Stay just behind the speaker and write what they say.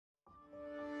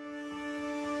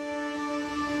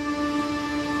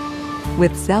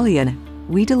With Cellion,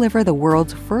 we deliver the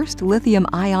world's first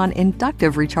lithium-ion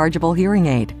inductive rechargeable hearing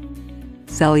aid.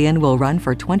 Cellion will run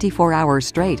for 24 hours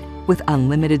straight with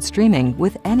unlimited streaming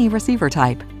with any receiver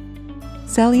type.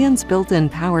 Cellion's built-in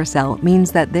power cell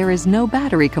means that there is no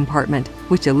battery compartment,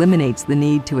 which eliminates the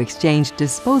need to exchange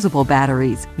disposable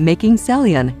batteries, making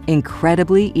Cellion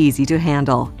incredibly easy to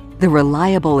handle. The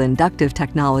reliable inductive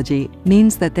technology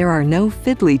means that there are no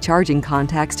fiddly charging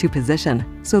contacts to position,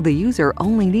 so the user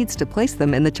only needs to place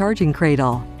them in the charging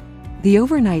cradle. The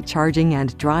overnight charging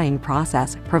and drying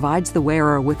process provides the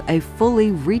wearer with a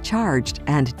fully recharged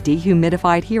and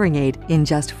dehumidified hearing aid in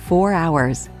just 4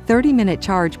 hours. 30-minute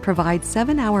charge provides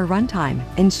 7-hour runtime,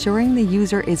 ensuring the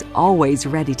user is always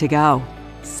ready to go.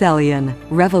 Cellion,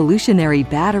 revolutionary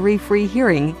battery-free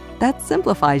hearing that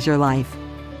simplifies your life.